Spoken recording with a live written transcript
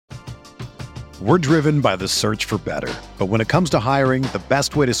We're driven by the search for better. But when it comes to hiring, the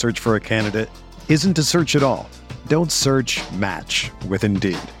best way to search for a candidate isn't to search at all. Don't search, match with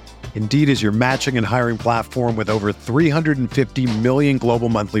Indeed. Indeed is your matching and hiring platform with over 350 million global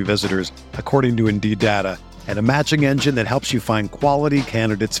monthly visitors, according to Indeed data, and a matching engine that helps you find quality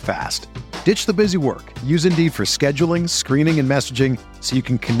candidates fast. Ditch the busy work. Use Indeed for scheduling, screening, and messaging so you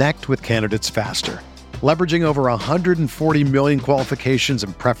can connect with candidates faster. Leveraging over 140 million qualifications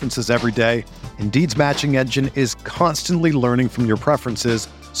and preferences every day, Indeed's matching engine is constantly learning from your preferences,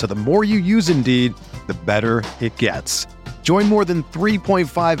 so the more you use Indeed, the better it gets. Join more than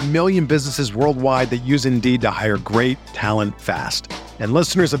 3.5 million businesses worldwide that use Indeed to hire great talent fast. And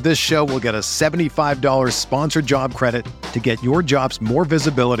listeners of this show will get a $75 sponsored job credit to get your jobs more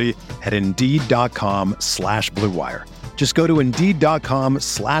visibility at Indeed.com/Blue Wire. Just go to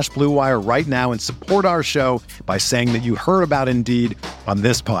Indeed.com/Blue Wire right now and support our show by saying that you heard about Indeed on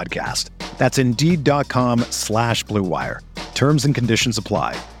this podcast. That's Indeed.com/Blue Wire. Terms and conditions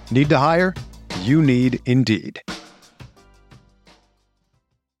apply. Need to hire? You need Indeed.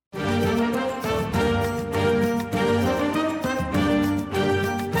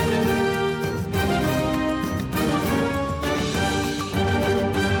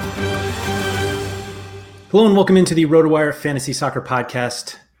 Hello and welcome into the RotoWire Fantasy Soccer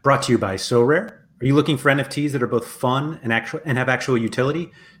Podcast, brought to you by SoRare. Are you looking for NFTs that are both fun and have actual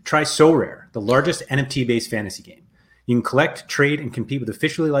utility? Try SoRare, the largest NFT-based fantasy game. You can collect, trade, and compete with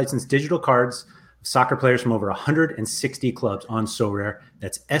officially licensed digital cards of soccer players from over 160 clubs on SoRare.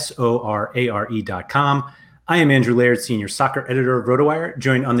 That's SORARE.com. I am Andrew Laird, Senior Soccer Editor of RotoWire,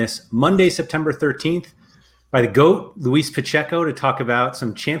 joined on this Monday, September 13th, by the GOAT, Luis Pacheco, to talk about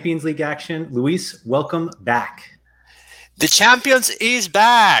some Champions League action. Luis, welcome back. The Champions is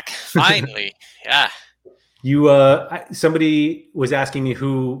back, finally. Yeah. Somebody was asking me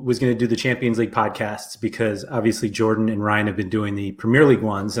who was going to do the Champions League podcasts, because obviously Jordan and Ryan have been doing the Premier League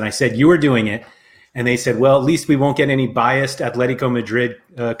ones, and I said you were doing it, and they said, well, at least we won't get any biased Atletico Madrid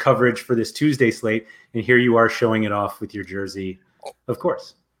coverage for this Tuesday slate, and here you are showing it off with your jersey, of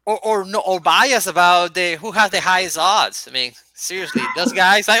course. Or bias about who has the highest odds. I mean, seriously, those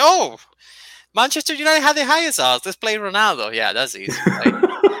guys like, oh, Manchester United have the highest odds. Let's play Ronaldo. Yeah, that's easy. Right?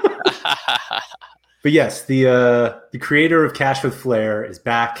 But yes, the creator of Cash with Flair is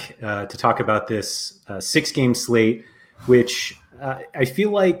back to talk about this 6-game slate, which I feel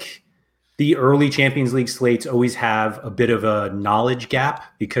like the early Champions League slates always have a bit of a knowledge gap,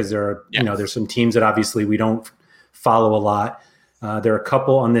 because there are, there's some teams that obviously we don't follow a lot. There are a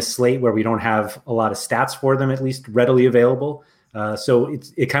couple on this slate where we don't have a lot of stats for them, at least readily available. So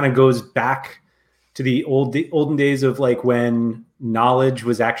it kind of goes back to the olden days of like when knowledge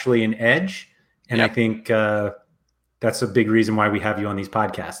was actually an edge. And I think that's a big reason why we have you on these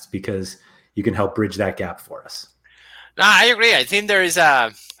podcasts, because you can help bridge that gap for us. No, I agree. I think there is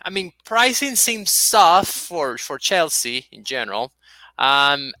pricing seems soft for Chelsea in general.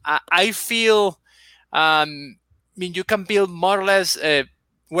 I feel, you can build more or less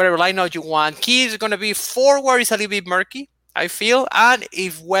whatever lineup you want. Key is going to be forward is a little bit murky, I feel. And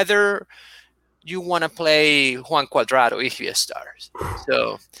if whether you want to play Juan Cuadrado if he starts.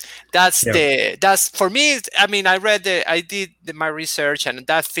 So that's for me. I mean, I did my research, and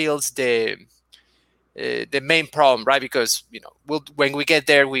that feels the main problem, right? Because when we get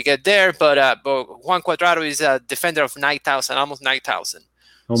there, we get there. But Juan Cuadrado is a defender of 9,000, almost 9,000.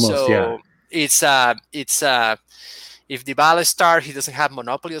 So it's if Dybala starts, he doesn't have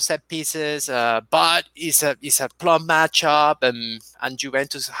monopoly of set pieces, but it's a plum matchup, and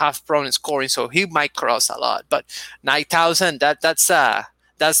Juventus have problems scoring, so he might cross a lot. But 9,000, that's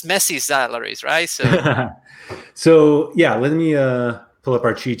Messi's salaries, right? So let me pull up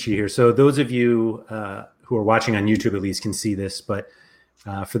our cheat sheet here. So those of you who are watching on YouTube at least can see this, but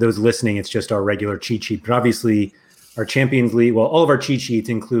for those listening, it's just our regular cheat sheet. But obviously, our Champions League, all of our cheat sheets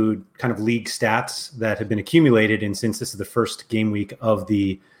include kind of league stats that have been accumulated. And since this is the first game week of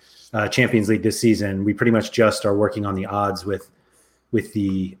the Champions League this season, we pretty much just are working on the odds with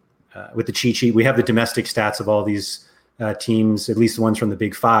the cheat sheet. We have the domestic stats of all these teams, at least the ones from the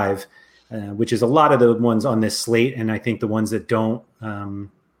Big Five, which is a lot of the ones on this slate. And I think the ones that don't,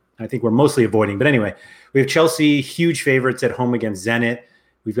 I think we're mostly avoiding. But anyway, we have Chelsea, huge favorites at home against Zenit.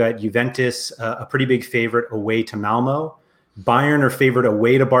 We've got Juventus, a pretty big favorite away to Malmo. Bayern are favored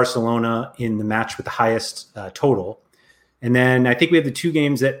away to Barcelona in the match with the highest total. And then I think we have the two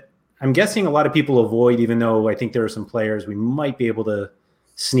games that I'm guessing a lot of people avoid, even though I think there are some players we might be able to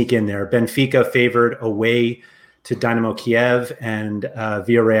sneak in there. Benfica favored away to Dynamo Kiev, and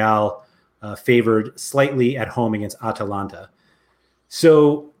Villarreal favored slightly at home against Atalanta.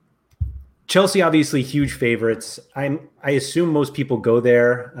 So Chelsea, obviously huge favorites. I assume most people go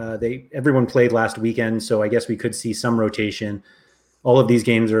there. Everyone played last weekend, so I guess we could see some rotation. All of these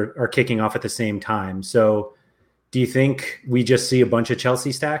games are kicking off at the same time. So do you think we just see a bunch of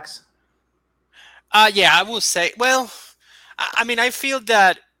Chelsea stacks? Yeah, I will say. Well, I mean, I feel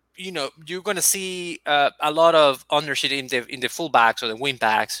that you're going to see a lot of ownership in the fullbacks or the wing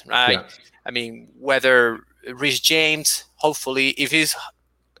backs, right? Yeah. I mean, whether Reece James, hopefully, if he's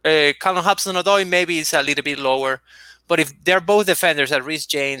Callum Hudson-Odoi, maybe it's a little bit lower. But if they're both defenders, Reece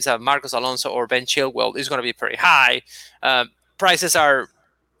James, Marcos Alonso, or Ben Chilwell, it's going to be pretty high. Prices are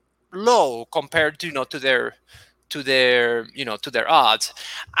low compared to their odds.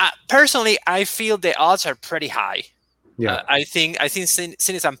 Personally, I feel the odds are pretty high. Yeah, I think Zenit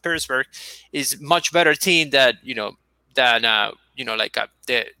St. Petersburg is much better team than the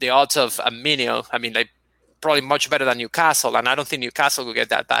odds of a Minio. I mean, like probably much better than Newcastle, and I don't think Newcastle will get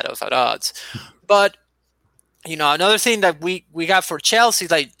that bad of odds. But another thing that we got for Chelsea,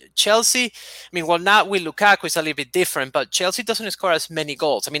 I mean, well, not with Lukaku, it's a little bit different, but Chelsea doesn't score as many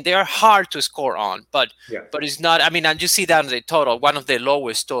goals. I mean, they are hard to score on, but it's not, I mean, and you see that in the total, one of the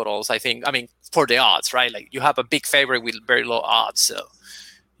lowest totals, I think, I mean, for the odds, right? Like you have a big favorite with very low odds. So,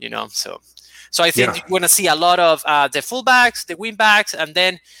 so I think you're going to see a lot of the fullbacks, the wing backs, and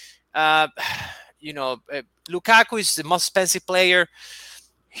then, Lukaku is the most expensive player.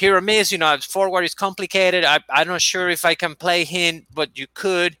 Hit or miss, forward is complicated. I'm not sure if I can play him, but you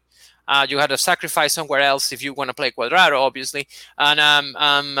could. You had to sacrifice somewhere else if you want to play Cuadrado, obviously. And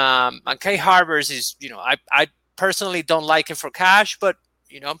Kai Havertz is, I personally don't like him for cash, but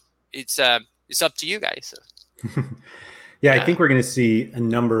it's up to you guys. Yeah, I think we're going to see a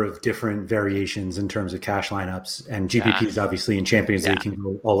number of different variations in terms of cash lineups, and GPPs obviously in Champions League can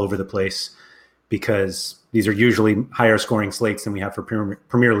go all over the place because these are usually higher scoring slates than we have for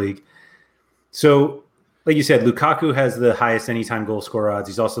Premier League. So, like you said, Lukaku has the highest anytime goal scorer odds.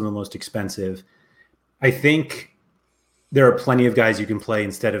 He's also the most expensive. I think there are plenty of guys you can play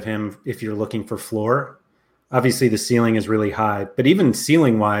instead of him if you're looking for floor. Obviously, the ceiling is really high, but even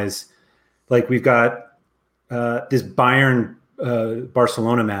ceiling-wise, like we've got this Bayern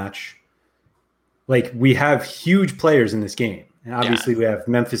Barcelona match. Like we have huge players in this game, and obviously we have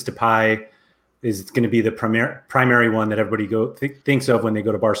Memphis Depay is going to be the primary one that everybody thinks of when they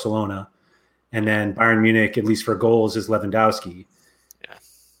go to Barcelona. And then Bayern Munich, at least for goals, is Lewandowski. Yeah.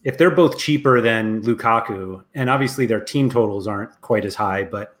 If they're both cheaper than Lukaku, and obviously their team totals aren't quite as high,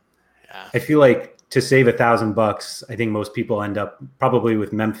 but I feel like to save $1,000, I think most people end up probably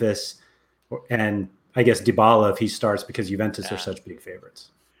with Memphis and I guess Dybala if he starts because Juventus are such big favorites.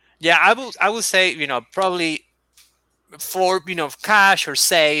 Yeah, I will say, probably for, cash or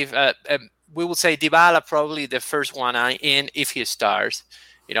save, we will say Dybala probably the first one in if he starts.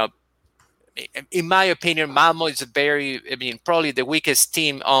 In my opinion, Malmo is probably the weakest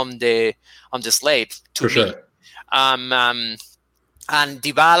team on the slate to me. Sure. And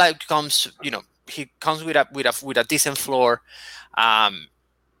Dybala comes, he comes with a decent floor.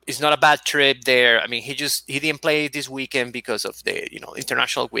 It's not a bad trip there. I mean, he didn't play this weekend because of the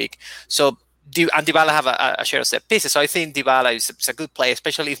international week. So and Dybala have a share of set pieces. So I think Dybala is a good play,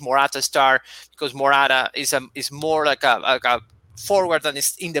 especially if Morata start, because Morata is more like a forward than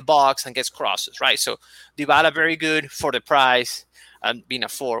is in the box and gets crosses, right? So Dybala very good for the price and being a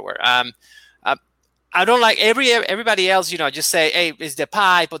forward. I don't like everybody else, just say, hey, it's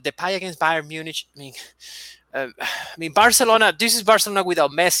Depay, but Depay against Bayern Munich. I mean, Barcelona, this is Barcelona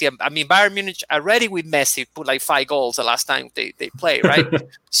without Messi. I mean, Bayern Munich already with Messi put like 5 goals the last time they played, right?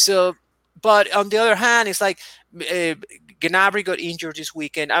 So, but on the other hand, it's like Gnabry got injured this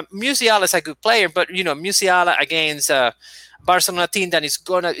weekend. Musiala is a good player, but Musiala against Barcelona team that is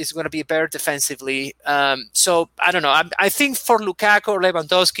gonna be better defensively. So I don't know. I think for Lukaku or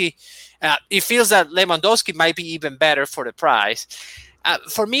Lewandowski, it feels that Lewandowski might be even better for the price.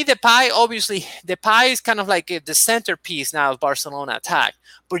 For me, Depay is kind of like the centerpiece now of Barcelona attack.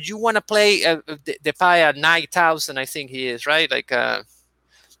 But you want to play Depay at 9,000, I think he is, right? Like,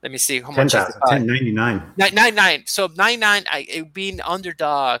 let me see how much. 10.99. 9.99. So 9.9. Being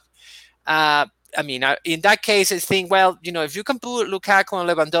underdog. I mean, in that case, I think, well, if you can put Lukaku and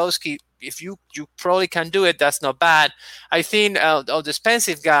Lewandowski, if you probably can do it, that's not bad. I think of the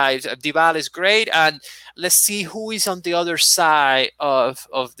expensive guys, Dybala is great, and let's see who is on the other side of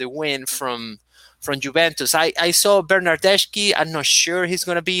the win from Juventus. I saw Bernardeschi. I'm not sure he's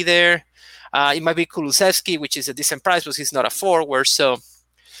going to be there. It might be Kulusevski, which is a decent price, but he's not a forward. So,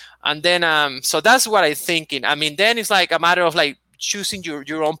 and then so that's what I'm thinking. I mean, then it's like a matter of like choosing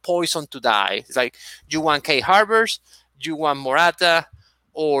your own poison to die. It's like, you want Kai Havertz, you want Morata,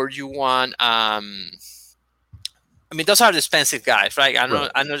 or you want. I mean, those are the expensive guys, right?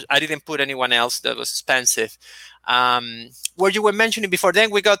 I didn't put anyone else that was expensive. Where you were mentioning before,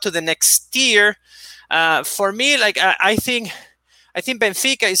 then we go to the next tier. For me, like I think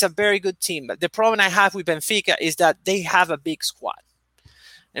Benfica is a very good team. But the problem I have with Benfica is that they have a big squad.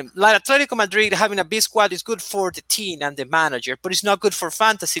 And like Atletico Madrid, having a big squad is good for the team and the manager, but it's not good for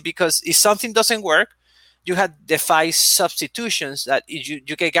fantasy, because if something doesn't work, you have the 5 substitutions that you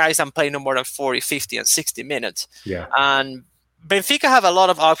get guys and play no more than 40, 50, and 60 minutes. Yeah. And Benfica have a lot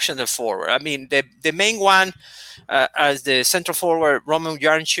of options at forward. I mean, the main one as the central forward, Roman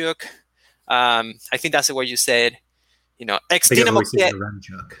Yaremchuk. I think that's the way you said. Ex-Dynamo Kiev.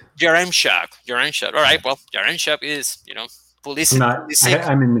 Yaremchuk. All right, well, Yaremchuk is, police. I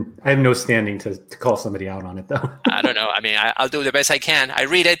have no standing to call somebody out on it, though. I don't know. I mean, I'll do the best I can. I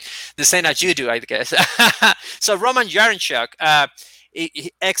read it the same as you do, I guess. So Roman Yaremchuk,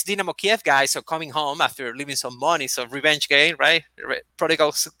 ex-Dynamo Kiev guy, so coming home after leaving some money, so revenge game, right?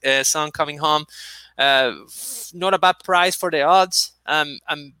 Prodigal son coming home. Not a bad price for the odds.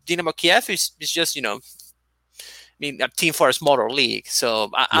 Dynamo Kiev is just, a team for a smaller league. So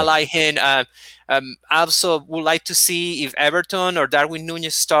I like him. I also would like to see if Everton or Darwin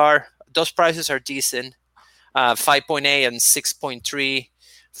Núñez start. Those prices are decent. 5.8 and 6.3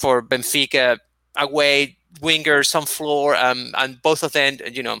 for Benfica away, winger, some floor, and both of them,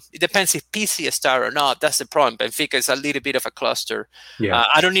 it depends if PC start or not. That's the problem. Benfica is a little bit of a cluster. Yeah.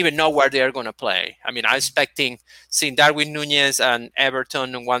 I don't even know where they are going to play. I mean, I'm expecting seeing Darwin Núñez and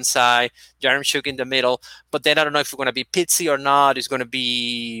Everton on one side, Yaremchuk in the middle, but then I don't know if it's going to be Pizzi or not. It's going to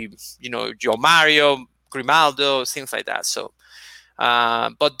be, Joe Mario, Grimaldo, things like that. So,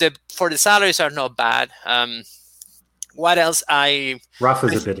 but for the salaries are not bad. What else?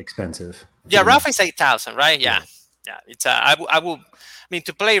 Rafa's a bit expensive. Yeah, Rafa is 8,000, right? Yeah. It's I mean,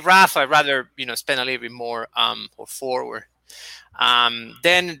 to play Rafa, I'd rather spend a little bit more or forward.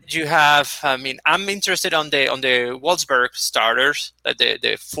 Then you have. I mean, I'm interested on the Wolfsburg starters,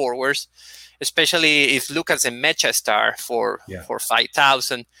 the forwards, especially if Lucas and Mecha start for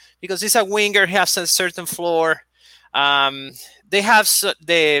 5,000, because he's a winger. He has a certain floor. They have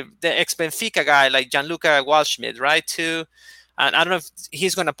the ex-Benfica guy like Gianluca Waldschmidt, right, too. And I don't know if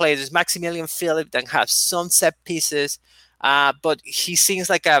he's going to play this Maximilian Philip that has some set pieces, but he seems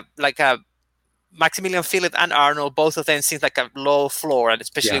like a Maximilian Philip and Arnold. Both of them seems like a low floor, and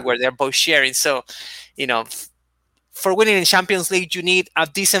especially where they're both sharing. So, for winning in Champions League, you need a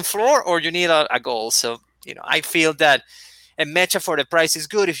decent floor or you need a goal. So, I feel that a Mecha for the price is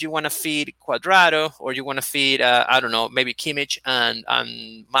good if you want to feed Cuadrado or you want to feed, I don't know, maybe Kimmich and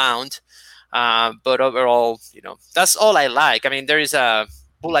Mount. But overall, that's all I like. I mean, there is a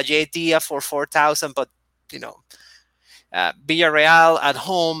Boulaye Dia for 4,000, but Villarreal at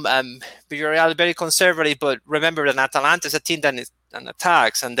home, Villarreal very conservative, but remember that Atalanta is a team that is an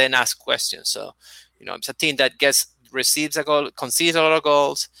attacks and then asks questions. So, it's a team that receives a goal, concedes a lot of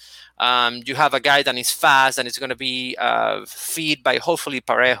goals. You have a guy that is fast and it's going to be feed by hopefully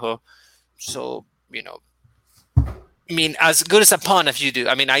Parejo. So, I mean, as good as a punt if you do.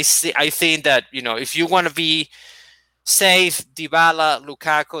 I mean, I think that, if you want to be safe, Dybala,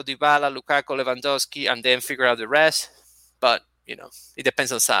 Lukaku, Lewandowski, and then figure out the rest. But, it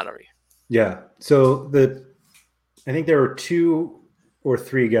depends on salary. Yeah. So I think there were 2 or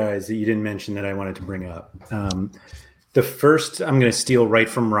 3 guys that you didn't mention that I wanted to bring up. The first I'm going to steal right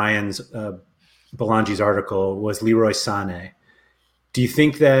from Ryan's Belangi's article was Leroy Sané. Do you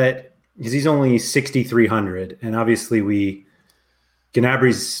think that, because he's only 6,300, and obviously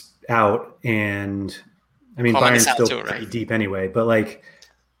Gnabry's out, and I mean Bayern's still pretty deep anyway. But like,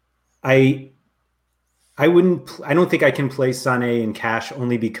 I don't think I can play Sané in cash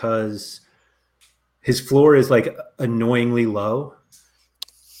only because his floor is like annoyingly low.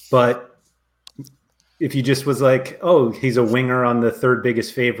 But if you just was like, oh, he's a winger on the 3rd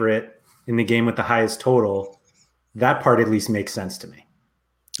biggest favorite in the game with the highest total, that part at least makes sense to me.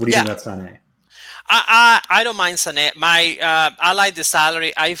 What do you think about Sané? I don't mind Sané. I like the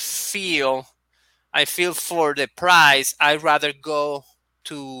salary. I feel for the price, I'd rather go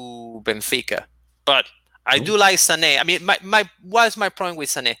to Benfica. But I do like Sané. I mean, what's my point with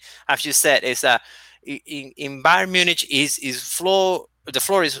Sané? As you said, is that in Bayern Munich the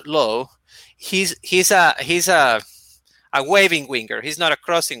floor is low. He's a waving winger. He's not a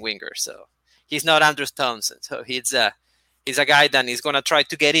crossing winger. So he's not Andrew Townsend. So he's a guy that is going to try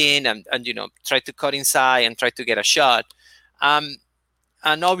to get in and try to cut inside and try to get a shot. And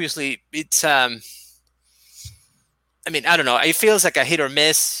obviously it's I mean, I don't know. It feels like a hit or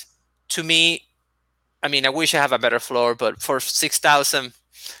miss to me. I mean, I wish I have a better floor, but for 6,000,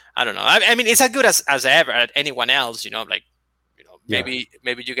 I don't know. I mean, it's as good as ever at anyone else. Like Yeah.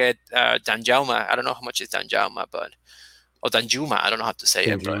 maybe you get Danjuma. I don't know how much is Danjuma, but or Danjuma. I don't know how to say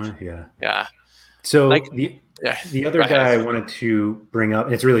it, but yeah. So Like, the other guy I wanted to bring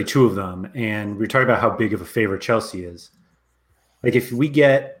up, it's really two of them, and we are talking about how big of a favorite Chelsea is. Like if we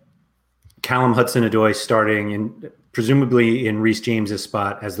get Callum Hudson-Odoi starting and presumably in Reece James's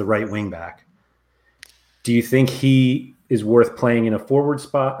spot as the right wing back, do you think he is worth playing in a forward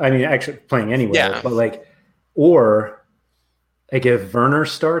spot? I mean, actually playing anywhere, but like if Werner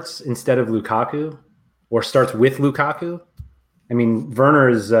starts instead of Lukaku or starts with Lukaku, I mean, Werner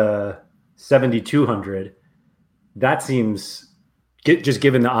is 7,200. That seems, just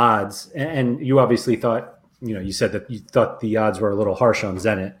given the odds, and you obviously thought, you said that you thought the odds were a little harsh on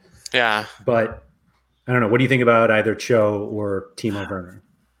Zenit. Yeah. But I don't know. What do you think about either Cho or Timo Werner?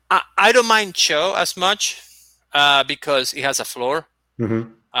 I don't mind Cho as much because he has a floor.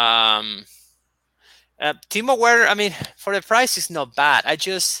 Mm-hmm. Timo Werner, I mean, for the price, is not bad. It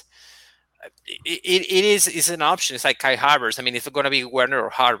is an option. It's like Kai Havertz. I mean, it's going to be Werner or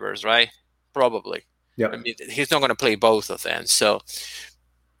Havertz, right? Probably. Yeah. I mean, he's not going to play both of them. So,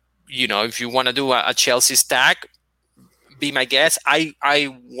 if you want to do a Chelsea stack, be my guest. I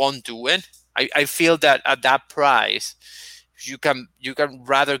won't do it. I feel that at that price, you can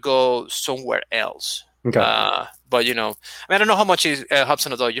rather go somewhere else. Okay. But I mean, I don't know how much is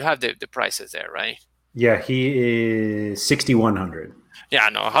Hudson-Odoi. You have the prices there, right? Yeah, he is 6,100. Yeah,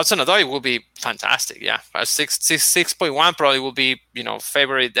 no, Hudson-Odoi will be fantastic. Yeah, 6.1 probably will be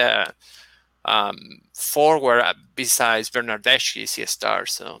favorite forward besides Bernardeschi is a star.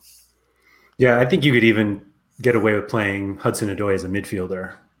 So yeah, I think you could even get away with playing Hudson-Odoi as a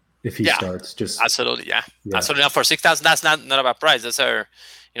midfielder if he starts. Just absolutely, yeah. Absolutely. Not for 6,000. That's not a bad price. That's a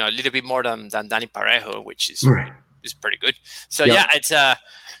little bit more than Dani Parejo, which is is pretty good. So it's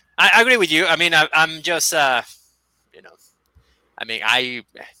I agree with you. I mean, I'm just I mean,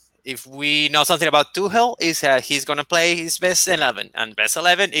 if we know something about Tuchel, is he's going to play his best 11, and best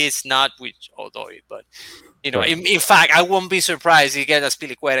 11 is not with Odoi, but in fact, I won't be surprised he gets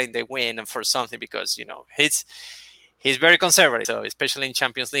Azpilicueta in the win and for something because he's very conservative, so especially in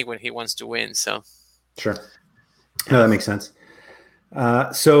Champions League when he wants to win. So sure, no, that makes sense.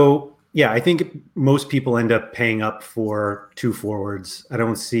 So yeah, I think most people end up paying up for two forwards. I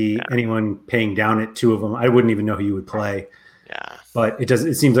don't see anyone paying down at two of them. I wouldn't even know who you would play. Yeah, but it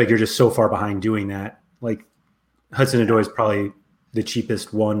seems like you're just so far behind doing that. Like Hudson-Odoi is probably the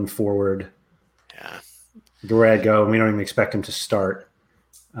cheapest one forward. Yeah, where I'd go, and we don't even expect him to start.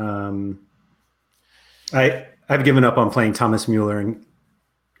 I've given up on playing Thomas Mueller and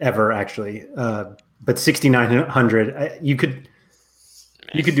ever actually, but 6,900 you could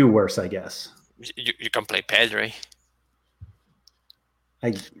do worse, I guess. You can play Pedri.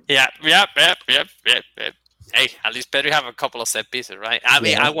 Yep. Hey, at least Pedri have a couple of set pieces, right? I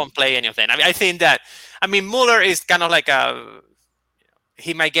mean, I won't play any of them. I think that, Mueller is kind of like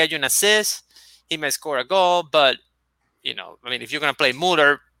he might get you an assist, he might score a goal, but, if you're going to play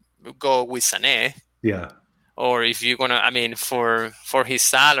Mueller, go with Sané. Yeah. Or if you're going to, for his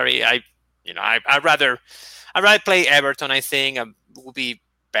salary, I'd rather play Everton, I think. It would be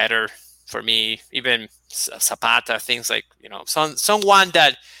better for me, even Zapata, things like, someone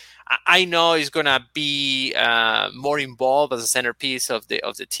that I know is gonna be more involved as a centerpiece of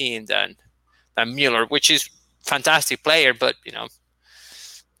the team than Mueller, which is fantastic player, but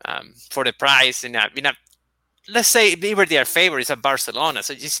for the price, and let's say even their favorite is at Barcelona,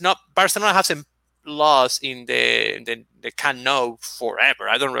 so it's not Barcelona hasn't lost in the Camp Nou forever.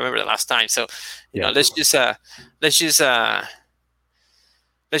 I don't remember the last time, so let's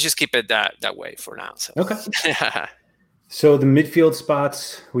just keep it that way for now. So. Okay. So the midfield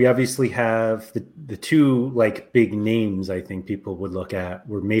spots, we obviously have the two like big names I think people would look at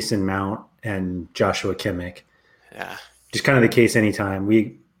were Mason Mount and Joshua Kimmich. Yeah. Just kind of the case anytime.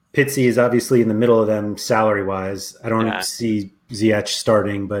 Pizzi is obviously in the middle of them salary wise. I don't see Ziyech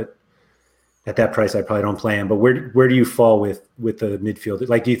starting, but at that price I probably don't play him. But where do you fall with the midfield?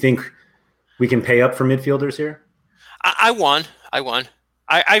 Like, do you think we can pay up for midfielders here? I won.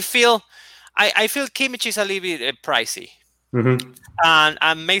 I feel Kimmich is a little bit pricey. Mm-hmm.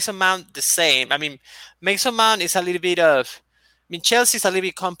 And Mason Mount the same. Mason Mount is a little bit of. Chelsea is a little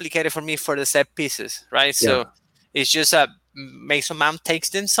bit complicated for me for the set pieces, right? So it's just Mason Mount takes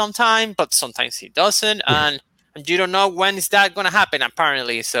them sometime, but sometimes he doesn't, and you don't know when is that going to happen.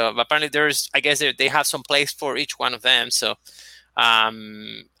 Apparently, I guess they have some place for each one of them. So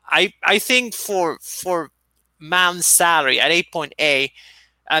I think for Mount's salary at 8.8,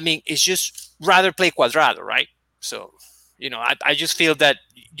 it's just rather play Cuadrado, right? So. I just feel that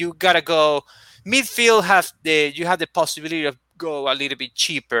you gotta go midfield. You have the possibility of go a little bit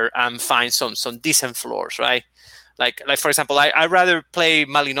cheaper and find some decent floors, right? Like for example, I rather play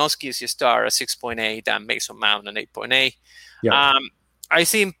Malinowski as your star at 6.8 than Mason Mount at 8.8. Yeah. I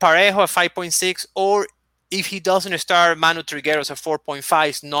think Parejo at 5.6, or if he doesn't start, Manu Trigueros at 4.5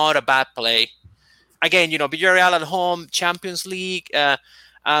 is not a bad play. Again, Villarreal at home, Champions League.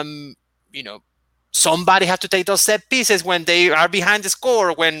 Somebody has to take those set pieces when they are behind the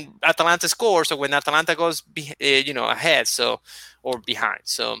score, when Atalanta scores, or when Atalanta goes, ahead, or behind.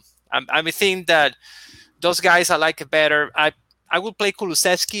 So I think that those guys I like it better. I would play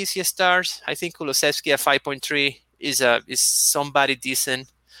Kulusevski if he starts. I think Kulusevski at 5.3 is somebody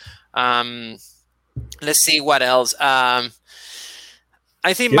decent. Let's see what else. I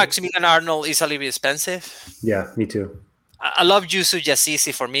think Maximilian Arnold is a little bit expensive. Yeah, me too. I love Yusuf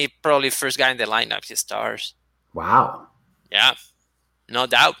Yazici. For me, probably first guy in the lineup. He stars. Wow. Yeah, no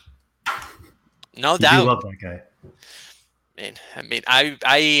doubt. No you doubt. Do love that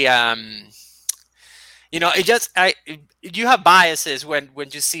guy. You have biases when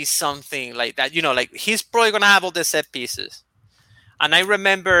you see something like that. Like he's probably gonna have all the set pieces. And I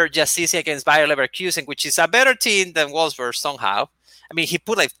remember Yazici against Bayer Leverkusen, which is a better team than Wolfsburg somehow. I mean, he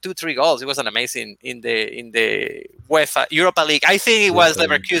put like 2-3 goals. It was amazing in the UEFA Europa League. I think it was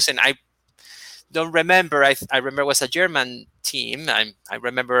Leverkusen. I don't remember. I remember it was a German team. I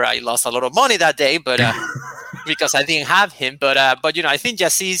remember I lost a lot of money that day, but because I didn't have him. But I think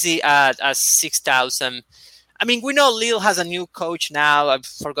Yazici at 6,000. I mean, we know Lille has a new coach now. I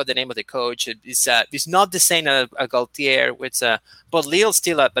forgot the name of the coach. It's not the same as Galtier, but Lille's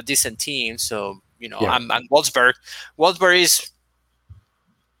still a decent team. So I'm Wolfsburg. Wolfsburg is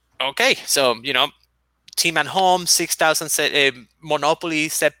okay. So team at home, 6,000 Monopoly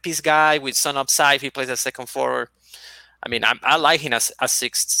set piece guy with some upside. He plays a second forward. I mean, I like him as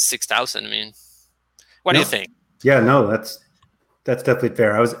 6,000. I mean, what do you think? Yeah, no, that's definitely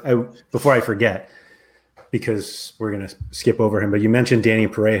fair. Before I forget, because we're going to skip over him, but you mentioned Danny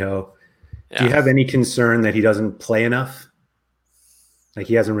Parejo. Yeah. Do you have any concern that he doesn't play enough? Like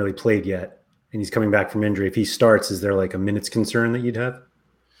he hasn't really played yet and he's coming back from injury. If he starts, is there like a minutes concern that you'd have?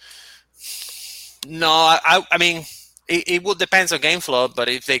 No, I mean, it will depend on game flow, but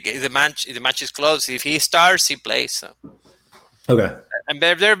if the match is close, if he starts, he plays. So. Okay. And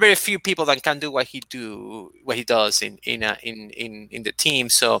there are very few people that can do what he does in the team.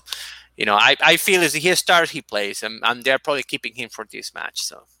 So, I feel as he starts, he plays, and they're probably keeping him for this match.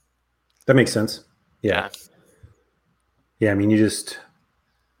 So that makes sense. Yeah. I mean, you just.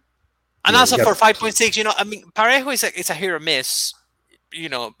 And also for 5.6, I mean, Parejo is a hit or miss,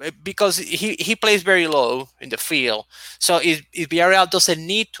 because he plays very low in the field. So if Villarreal doesn't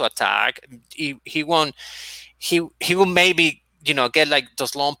need to attack, he won't. He will maybe get like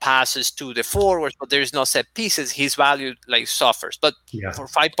those long passes to the forwards, but there's no set pieces. His value like suffers. But for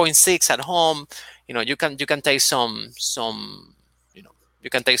 5.6 at home, you can take some you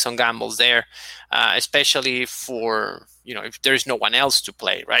can take some gambles there, especially for if there's no one else to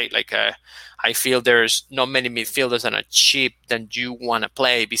play, right? Like I feel there's not many midfielders that are cheap that you want to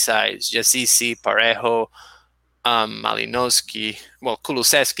play besides Yazici, Parejo, Malinowski,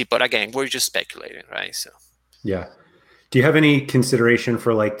 Kulusevski. But again, we're just speculating, right? So yeah. Do you have any consideration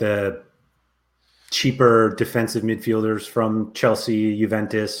for like the cheaper defensive midfielders from Chelsea,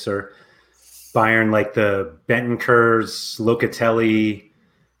 Juventus, or Bayern, like the Bentancurs, Locatelli,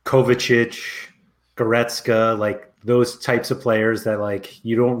 Kovacic, Goretzka, like those types of players that like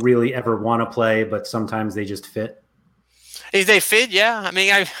you don't really ever want to play, but sometimes they just fit? If they fit, yeah. I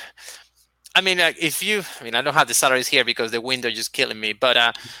mean, I don't have the salaries here because the window is just killing me.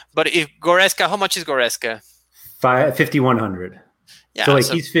 But if Goretzka, how much is Goretzka? 5,100. Yeah, so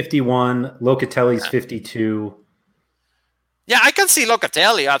he's 51. Locatelli's 52. Yeah, I can see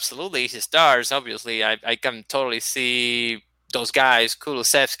Locatelli absolutely. He stars, obviously. I can totally see those guys.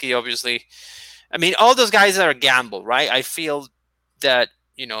 Kulusevski, obviously. I mean, all those guys are a gamble, right? I feel that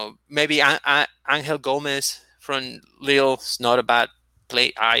maybe Angel Gomez from Lille is not a bad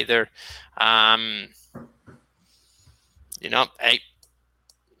play either.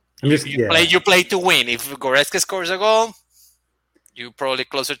 You play to win. If Goretzka scores a goal, you're probably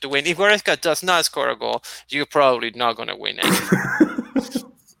closer to win. If Goretzka does not score a goal, you're probably not going to win it.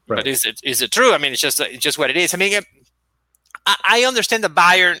 Right. But is it true? I mean, it's just what it is. I mean, I understand that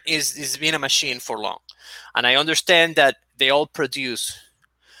Bayern is being a machine for long, and I understand that they all produce.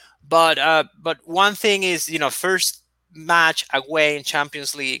 But one thing is, first match away in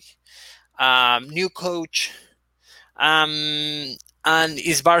Champions League, new coach, and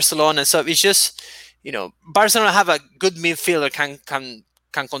it's Barcelona. So it's just, Barcelona have a good midfielder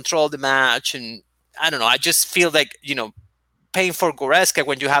can control the match, and I don't know. I just feel like paying for Goretzka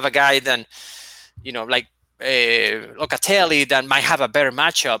when you have a guy then like Locatelli that might have a better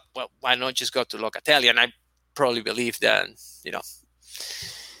matchup. Well, why not just go to Locatelli? And I probably believe that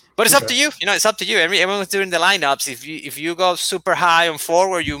but it's up to you. It's up to you. Everyone's doing the lineups. If you go super high on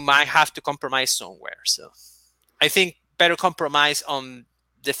forward, you might have to compromise somewhere. So I think better compromise on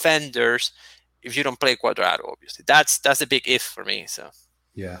defenders if you don't play Cuadrado. Obviously, that's a big if for me. So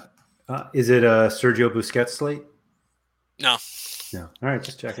yeah, is it a Sergio Busquets slate? No. All right,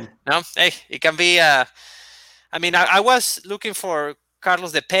 just checking. No, hey, it can be. I was looking for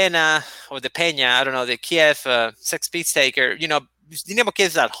Carlos de Pena or de Peña. I don't know, the Kiev set-piece taker. Dinamo Kiev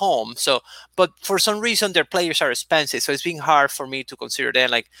is at home, but for some reason their players are expensive, so it's been hard for me to consider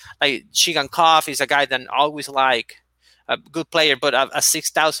them. Like Chigankov is a guy that I always like, a good player, but a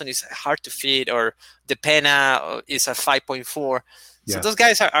 6,000 is hard to feed, or De Pena is a 5.4. So those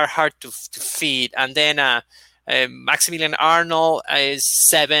guys are hard to feed, and then Maximilian Arnold is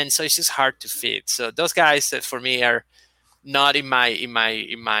 7, so it's just hard to feed. So those guys for me are not in my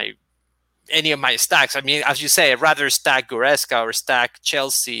any of my stacks. As you say, I'd rather stack Goretzka or stack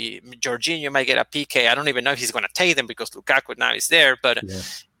Chelsea. Jorginho might get a PK. I don't even know if he's going to take them because Lukaku now is there. But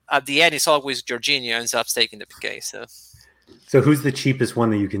at the end, it's always Jorginho ends up taking the PK. So who's the cheapest one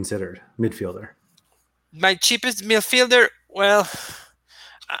that you considered midfielder? My cheapest midfielder, well,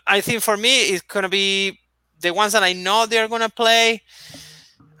 I think for me it's going to be the ones that I know they're going to play.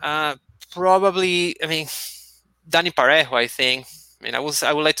 Probably, Dani Parejo, I think. I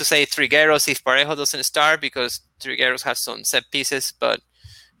would like to say Trigueros if Parejo doesn't start, because Trigueros has some set pieces, but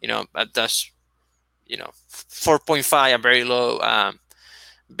that's 4.5 and very low,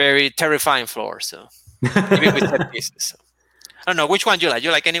 very terrifying floor. So even with set pieces, so. I don't know which one you like.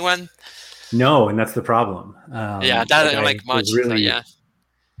 You like anyone? No, and that's the problem. That I don't like much. Really, so,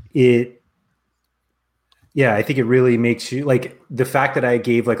 I think it really makes you like the fact that I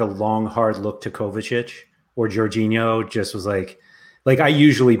gave like a long hard look to Kovacic or Jorginho just was like I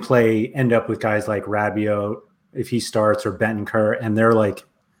usually end up with guys like Rabiot if he starts, or Bentancur, and they're like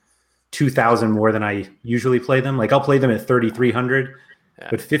 2,000 more than I usually play them. Like I'll play them at 3,300,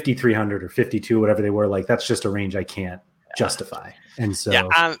 but 5,300 or 52, whatever they were, like that's just a range I can't justify. And so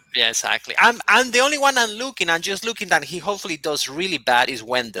exactly. I'm the only one I'm just looking that he hopefully does really bad is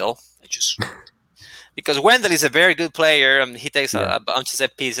Wendell. Because Wendell is a very good player, and he takes a bunch of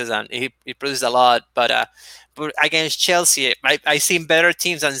set pieces and he produces a lot, but against Chelsea, I seen better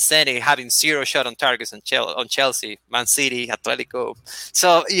teams than Zenit having 0 shot on targets on Chelsea, Man City, Atletico.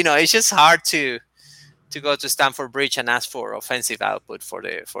 So it's just hard to go to Stamford Bridge and ask for offensive output for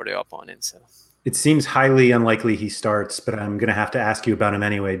the opponent. So it seems highly unlikely he starts, but I'm going to have to ask you about him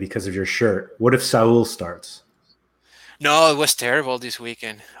anyway because of your shirt. What if Saul starts? No, it was terrible this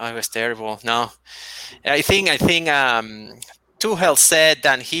weekend. It was terrible. No, I think Tuchel said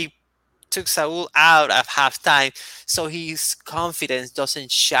that he took Saul out at halftime so his confidence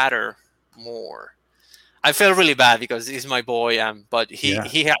doesn't shatter more. I feel really bad because he's my boy, but he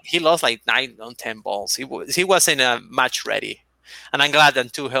lost like 9 on 10 balls. He wasn't match ready, and I'm glad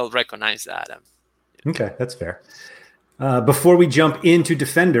that Tuchel recognized that. Okay, that's fair. Before we jump into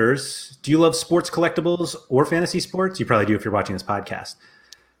defenders, do you love sports collectibles or fantasy sports? You probably do if you're watching this podcast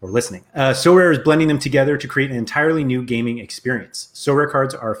or listening. SoRare is blending them together to create an entirely new gaming experience. SoRare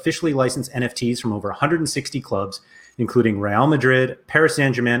cards are officially licensed NFTs from over 160 clubs, including Real Madrid, Paris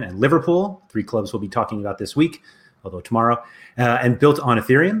Saint-Germain, and Liverpool. 3 clubs we'll be talking about this week, although tomorrow, and built on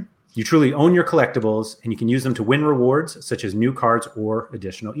Ethereum. You truly own your collectibles, and you can use them to win rewards such as new cards or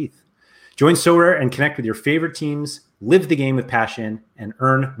additional ETH. Join SoRare and connect with your favorite teams, live the game with passion, and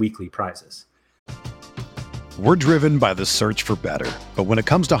earn weekly prizes. We're driven by the search for better. But when it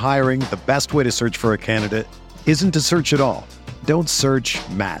comes to hiring, the best way to search for a candidate isn't to search at all. Don't search,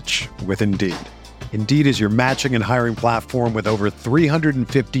 match with Indeed. Indeed is your matching and hiring platform with over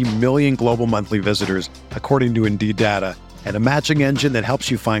 350 million global monthly visitors, according to Indeed data, and a matching engine that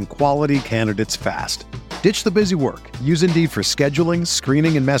helps you find quality candidates fast. Ditch the busy work. Use Indeed for scheduling,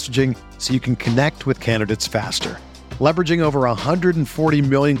 screening, and messaging so you can connect with candidates faster. Leveraging over 140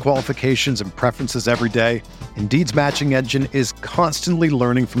 million qualifications and preferences every day, Indeed's matching engine is constantly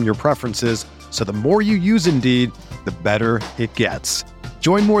learning from your preferences, so the more you use Indeed, the better it gets.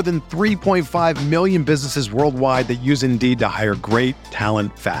 Join more than 3.5 million businesses worldwide that use Indeed to hire great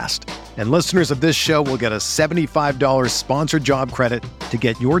talent fast. And listeners of this show will get a $75 sponsored job credit to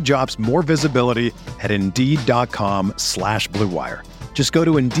get your jobs more visibility at Indeed.com/Blue Wire. Just go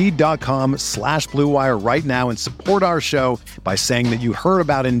to Indeed.com/Blue Wire right now and support our show by saying that you heard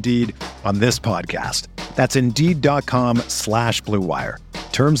about Indeed on this podcast. That's Indeed.com/Blue Wire.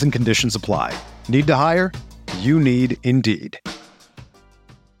 Terms and conditions apply. Need to hire? You need Indeed.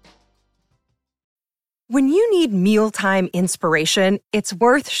 When you need mealtime inspiration, it's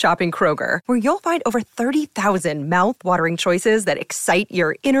worth shopping Kroger, where you'll find over 30,000 mouth-watering choices that excite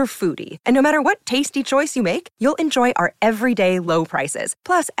your inner foodie. And no matter what tasty choice you make, you'll enjoy our everyday low prices,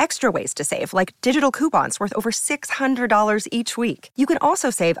 plus extra ways to save, like digital coupons worth over $600 each week. You can also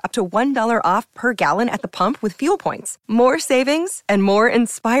save up to $1 off per gallon at the pump with fuel points. More savings and more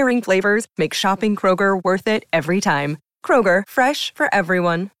inspiring flavors make shopping Kroger worth it every time. Kroger, fresh for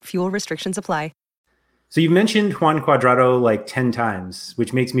everyone. Fuel restrictions apply. So you mentioned Juan Cuadrado like 10 times,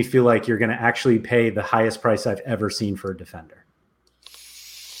 which makes me feel like you're going to actually pay the highest price I've ever seen for a defender.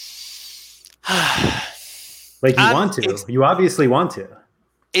 Like you want to. You obviously want to.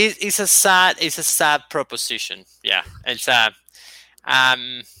 It's a sad proposition. Yeah. It's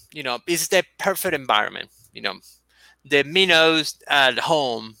it's the perfect environment. The Minos at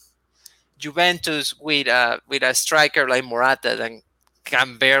home, Juventus with a striker like Morata that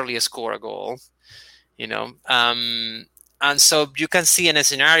can barely score a goal. And so you can see in a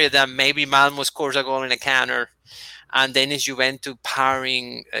scenario that maybe Malmo scores a goal in a counter, and then it's Juventus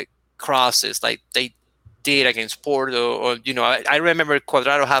powering crosses like they did against Porto. Or I remember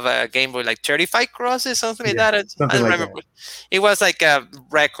Cuadrado have a game with like 35 crosses, something like that. I remember that. It was like a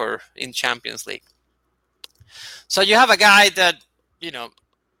record in Champions League. So you have a guy that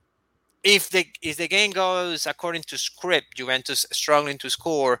if the game goes according to script, Juventus struggling to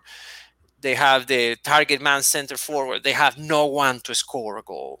score. They have the target man center forward. They have no one to score a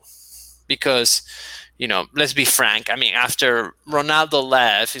goal because, let's be frank. I mean, after Ronaldo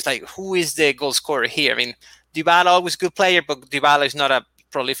left, it's like, who is the goal scorer here? I mean, Dybala, always good player, but Dybala is not a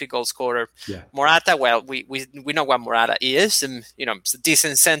prolific goal scorer. Yeah. Morata, well, we know what Morata is. And, it's a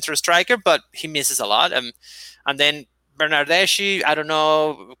decent center striker, but he misses a lot. And then Bernardeschi, I don't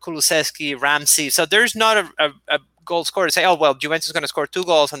know, Kulusevski, Ramsey. So there's not a goal scorer to say, oh, well, Juventus is going to score 2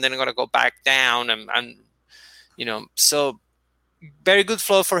 goals and then they're going to go back down. And so very good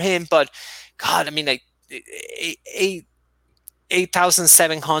flow for him. But, God, I mean, like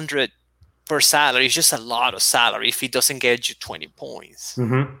 8,700 per salary is just a lot of salary if he doesn't get you 20 points.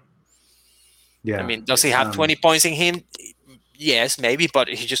 Mm-hmm. Yeah. I mean, does he have 20 points in him? Yes, maybe, but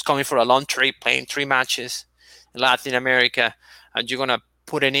he's just coming for a long trip, playing 3 matches in Latin America, and you're going to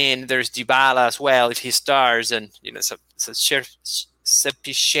put it in. There's Dybala as well if he starts, and it's a set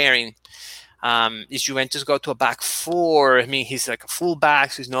piece sharing. Is Juventus go to a back 4? I mean, he's like a full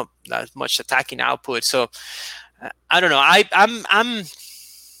back, so he's not that much attacking output. So I don't know. I'm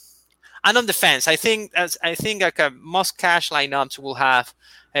on the fence. I think like a most cash lineups will have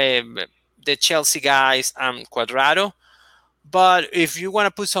the Chelsea guys and Cuadrado. But if you want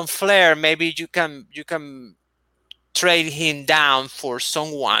to put some flair, maybe you can trade him down for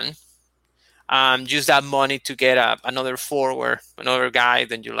someone. Use that money to get another forward, another guy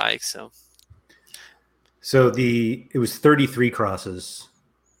that you like. So it was 33 crosses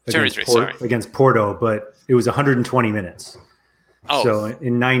against Porto, but it was 120 minutes. Oh. So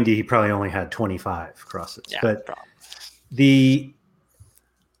in 90, he probably only had 25 crosses. Yeah, but probably.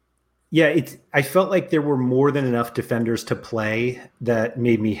 I felt like there were more than enough defenders to play that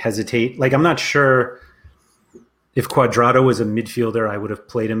made me hesitate. Like, I'm not sure if Cuadrado was a midfielder, I would have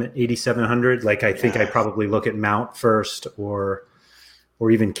played him at 8,700. Like, I think I probably look at Mount first or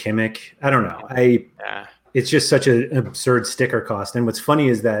even Kimmich. I don't know. It's just such an absurd sticker cost. And what's funny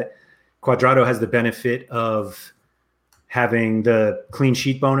is that Cuadrado has the benefit of having the clean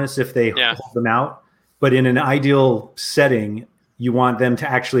sheet bonus if they hold them out. But in an ideal setting, you want them to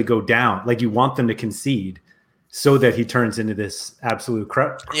actually go down. Like, you want them to concede so that he turns into this absolute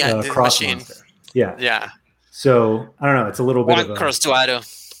cross machine. Monster. Yeah. So I don't know. It's a little bit of a cross to Ado.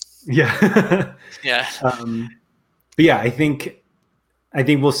 Yeah. Yeah. But yeah, I think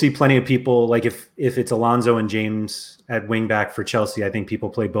we'll see plenty of people. Like if it's Alonso and James at wing back for Chelsea, I think people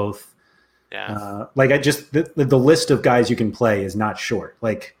play both. Yeah. The list of guys you can play is not short.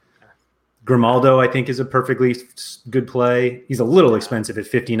 Like Grimaldo, I think, is a perfectly good play. He's a little expensive at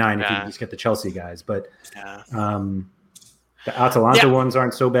 59 if you just get the Chelsea guys, but the Atalanta ones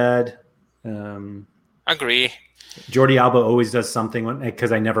aren't so bad. Agree. Jordi Alba always does something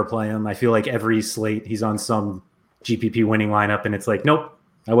because I never play him. I feel like every slate he's on some GPP winning lineup, and it's like, nope,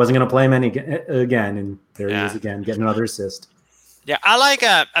 I wasn't going to play him again, and there he is again, getting another assist. Yeah, I like.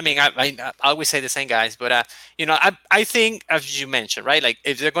 I always say the same guys, but I think, as you mentioned, right? Like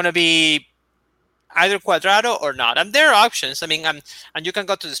if they're going to be either Cuadrado or not. And there are options. I mean, and you can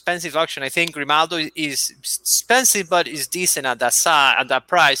go to the expensive auction. I think Grimaldo is expensive, but is decent at that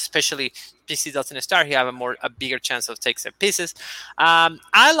price, especially PC doesn't start. He have a bigger chance of taking some pieces.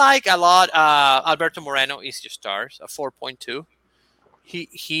 I like a lot. Alberto Moreno is your stars, a 4.2.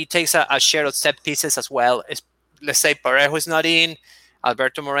 He takes a share of set pieces as well. Let's say Parejo is not in,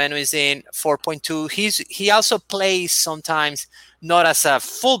 Alberto Moreno is in 4.2. He also plays sometimes not as a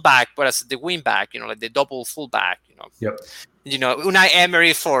fullback, but as the wing back, like the double fullback, Yep. Unai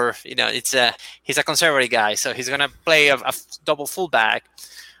Emery he's a conservative guy, so he's gonna play a double fullback,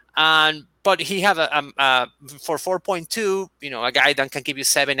 but he have a for 4.2, a guy that can give you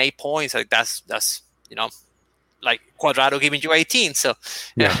 7-8 points. Like that's like Cuadrado giving you 18. So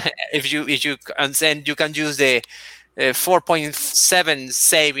yeah. if you and then you can use the 4.7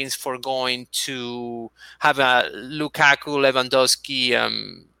 savings for going to have a Lukaku, Lewandowski,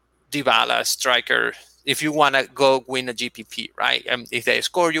 Dybala striker. If you want to go win a GPP, right? If they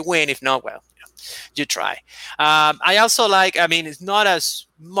score, you win. If not, well, you try. I also like. I mean, it's not as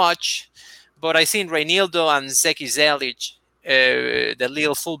much, but I seen Reinildo and Zeki Zelic, the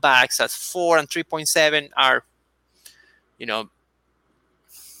little fullbacks at 4 and 3.7 are,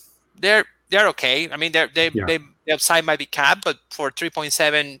 they're okay. I mean, the upside might be capped, but for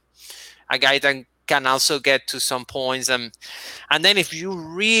 3.7, a guy that can also get to some points. And then if you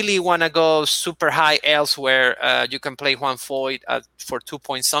really want to go super high elsewhere, you can play Juan Foyth for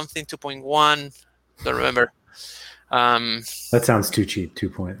 2.1. Don't remember. That sounds too cheap. 2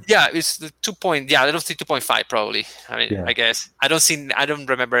 point. Yeah, it's the 2 point. Yeah, I don't see 2.5 probably. I mean, Yeah. I guess I don't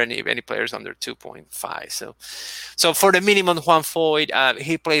remember any players under 2.5. So for the minimum, Juan Foyth,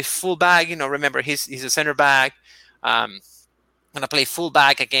 he plays fullback. Remember he's a center back. Gonna play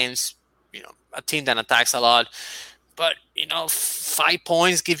fullback against a team that attacks a lot. But 5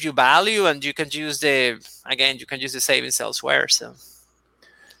 points give you value, and you can use the savings elsewhere. So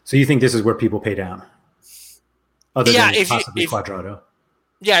you think this is where people pay down? Other than possibly Cuadrado.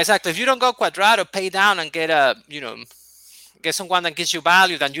 Yeah, exactly. If you don't go Cuadrado, pay down and get get someone that gives you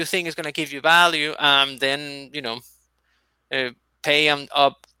value that you think is going to give you value. Then pay them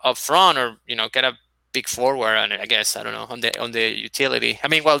up front, or get a big forward. And I guess I don't know on the utility. I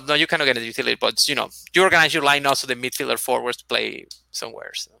mean, well, no, you cannot get a utility, but you organize your line also the midfielder forwards to play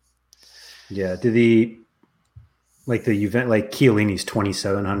somewhere. So yeah, the event like Chiellini's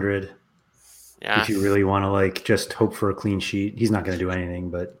 2,700. Yeah. If you really want to just hope for a clean sheet, he's not going to do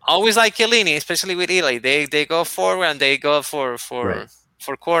anything. But always like Chiellini, especially with Italy, they go forward and they go for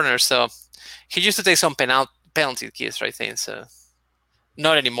corners. So he used to take some penalty kicks, I think. So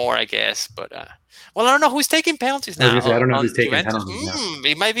not anymore, I guess. But I don't know who's taking penalties now. I don't know who's taking penalties now.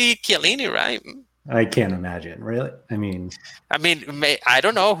 It might be Chiellini, right? I can't imagine. Really, I mean, I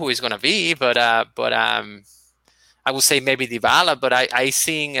don't know who it's going to be, but I would say maybe Dybala. But I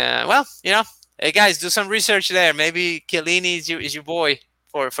think hey guys, do some research there. Maybe Chiellini is your boy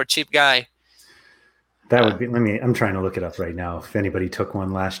for cheap guy. That would be. I'm trying to look it up right now. If anybody took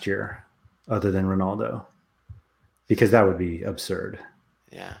one last year, other than Ronaldo, because that would be absurd.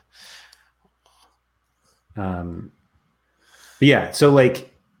 Yeah. Yeah. So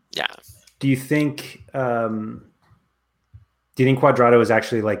yeah. Do you think Cuadrado is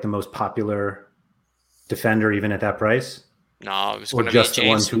actually the most popular defender even at that price? No, it's going to be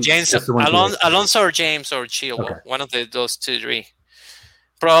James, Alonso or James or Chilwell. Okay. One of those 2-3.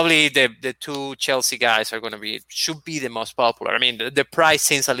 Probably the two Chelsea guys should be the most popular. I mean, the price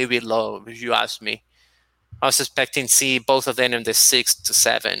seems a little bit low, if you ask me. I was expecting to see both of them in the 6 to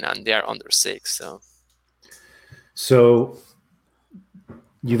 7, and they are under 6. So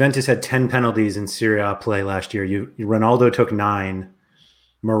Juventus had 10 penalties in Serie A play last year. Ronaldo took 9,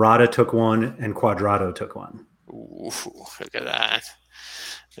 Morata took 1, and Cuadrado took 1. Ooh, look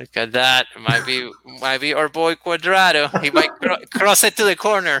at that. Might be our boy Cuadrado. He might cross it to the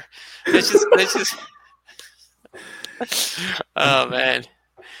corner. Let's just oh man,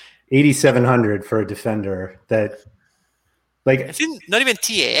 8,700 for a defender that it's not even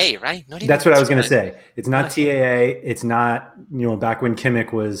TAA, right? That's what I was going to say. It's not TAA. It's not back when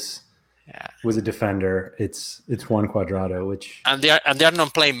Kimmich was a defender. It's Juan Cuadrado, which and they're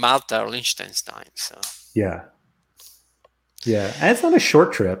not playing Malta or Liechtenstein, so yeah. Yeah, and it's not a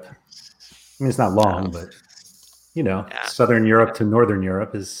short trip. I mean, it's not long, but Southern Europe to Northern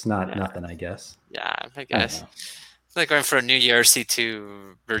Europe is not nothing, I guess. Yeah, I guess it's like going from New Jersey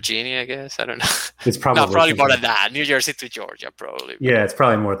to Virginia. I guess I don't know. It's probably probably more than that. New Jersey to Georgia, probably. Yeah, it's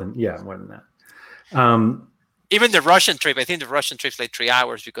probably more than that. Even the Russian trip, I think the Russian trip's like 3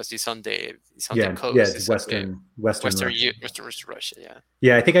 hours because it's on the coast. Yeah, it's Western Russia. Yeah.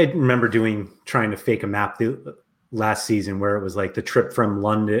 Yeah, I think I remember trying to fake a map last season where it was like the trip from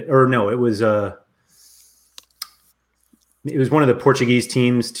London, or no, it was one of the Portuguese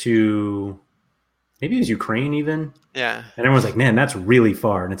teams to maybe it was Ukraine even. Yeah. And everyone's like, man, that's really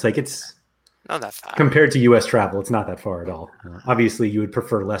far. And it's like, it's not that far. Compared to US travel, it's not that far at all. Obviously, you would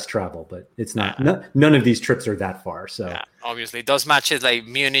prefer less travel, but it's not. None of these trips are that far. So yeah, obviously, those matches like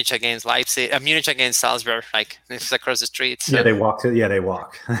Munich against Leipzig, Munich against Salzburg, like it's across the street. So. Yeah, they walk. They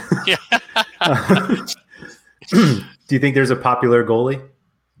walk. Yeah. Do you think there's a popular goalie?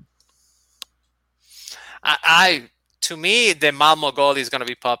 To me, the Malmo goalie is going to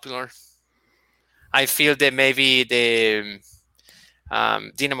be popular. I feel that maybe the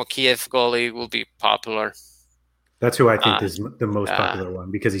Dynamo Kiev goalie will be popular. That's who I think is the most popular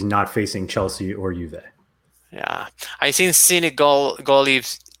one because he's not facing Chelsea or Juve. Yeah, I think Cynic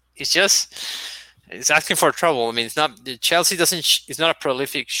goalie is asking for trouble. I mean, it's not Chelsea it's not a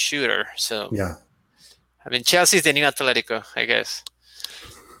prolific shooter. So yeah, I mean, Chelsea is the new Atletico, I guess.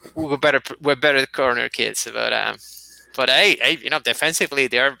 We're better corner kids, but hey, defensively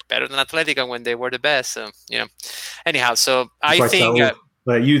they are better than Atletico when they were the best. So anyhow, so I think.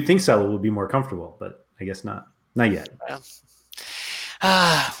 But you think Salah will be more comfortable, but I guess not yet.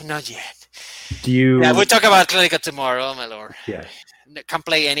 Not yet. Do you? Yeah, we'll talk about Atletico tomorrow. Oh my lord. Yeah. Can't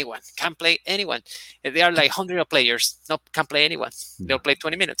play anyone. They are like 100 players. Can't play anyone. They'll play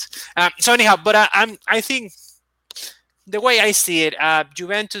 20 minutes. So anyhow, but I think the way I see it,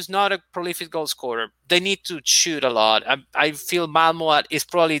 Juventus not a prolific goal scorer. They need to shoot a lot. I feel Malmo is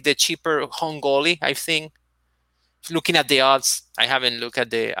probably the cheaper home goalie. I think. Looking at the odds, I haven't looked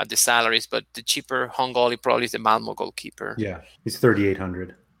at the salaries, but the cheaper home goalie probably is the Malmo goalkeeper. Yeah, he's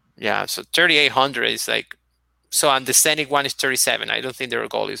 3,800. Yeah, so 3,800 is like. So and the Zenit one is 37. I don't think their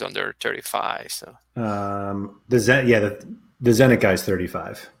goal is under 35. So the Zenit guy's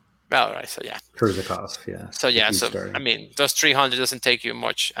 35. All right, so yeah. Kurzakov, yeah. So yeah, I mean those 300 doesn't take you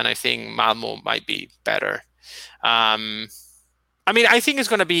much, and I think Malmo might be better. I mean, I think it's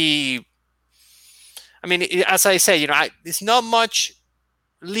going to be. I mean, as I say, it's not much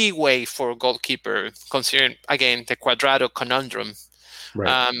leeway for a goalkeeper considering again the Cuadrado conundrum.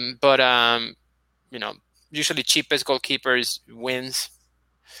 Right. But usually cheapest goalkeepers wins.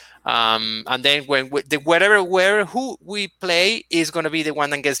 And then who we play is going to be the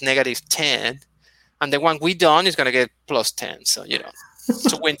one that gets -10, and the one we don't is going to get +10. So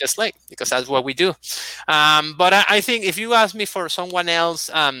to win the slate because that's what we do. But I think if you ask me for someone else,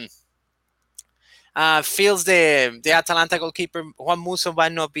 feels the Atalanta goalkeeper Juan Musso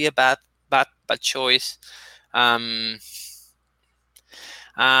might not be a bad choice.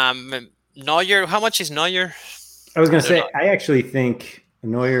 Neuer, how much is Neuer? I was going to say, I actually think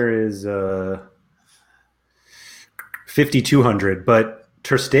Neuer is 5,200, but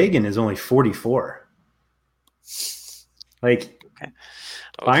Ter Stegen is only 44. Like,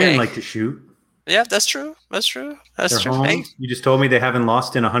 Bayern like to shoot. Yeah, that's true. That's true. Home. Hey. You just told me they haven't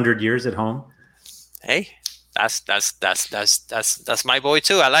lost in 100 years at home. Hey, that's my boy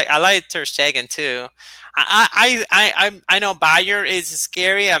too. I like Ter Stegen too. I know Bayern is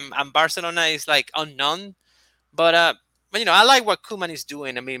scary and Barcelona is like unknown, but I like what Koeman is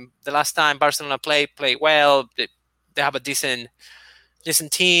doing. I mean, the last time Barcelona played well. They have a decent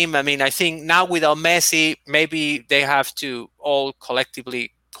team. I mean, I think now without Messi, maybe they have to all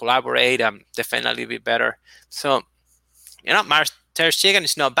collectively collaborate and defend a little bit better. So, Ter Stegen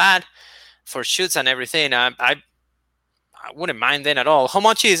is not bad for shoots and everything. I wouldn't mind them at all. How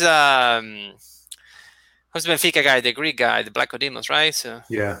much is who's the Benfica guy, the Greek guy, the Black Demons, right? So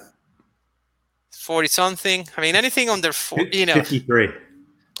yeah, 40 something. I mean, anything under 53.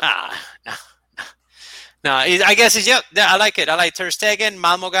 No. I guess it's I like it. I like Ter Stegen,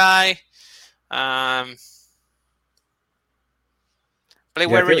 Malmo guy. Play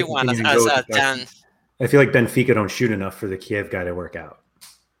wherever you want as a 10. I feel like Benfica don't shoot enough for the Kiev guy to work out.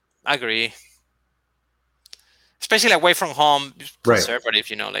 I agree. Especially away from home, conservative,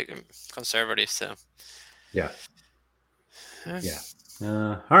 right. Conservative. So. Yeah.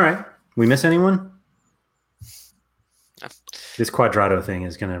 All right. We miss anyone? No. This Cuadrado thing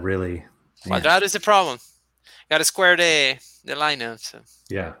is going to really. Cuadrado is the problem. Got to square the lineup. So.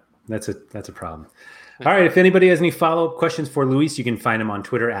 Yeah, that's a problem. All right. If anybody has any follow-up questions for Luis, you can find him on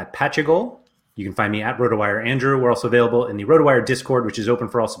Twitter at Patchagol. You can find me at RotoWire Andrew. We're also available in the RotoWire Discord, which is open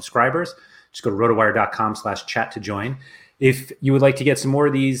for all subscribers. Just go to rotowire.com/chat to join. If you would like to get some more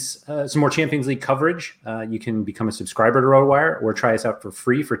of these, some more Champions League coverage, you can become a subscriber to RotoWire or try us out for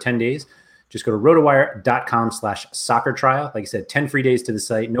free for 10 days. just go to rotowire.com/soccer trial. Like I said, 10 free days to the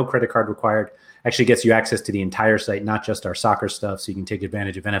site, no credit card required. Actually gets you access to the entire site, not just our soccer stuff. So you can take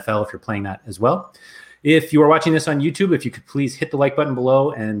advantage of NFL if you're playing that as well. If you are watching this on YouTube, if you could please hit the like button below,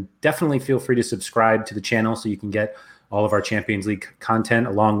 and definitely feel free to subscribe to the channel so you can get all of our Champions League content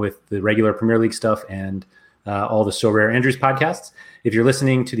along with the regular Premier League stuff and all the So Rare Andrews podcasts. If you're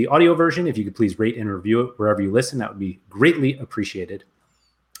listening to the audio version, if you could please rate and review it wherever you listen, that would be greatly appreciated.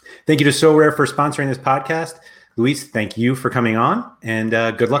 Thank you to So Rare for sponsoring this podcast. Luis, thank you for coming on, and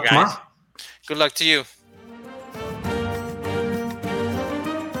good luck tomorrow. Good luck to you.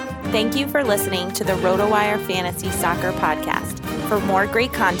 Thank you for listening to the RotoWire Fantasy Soccer Podcast. For more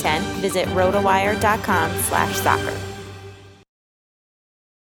great content, visit rotowire.com/soccer.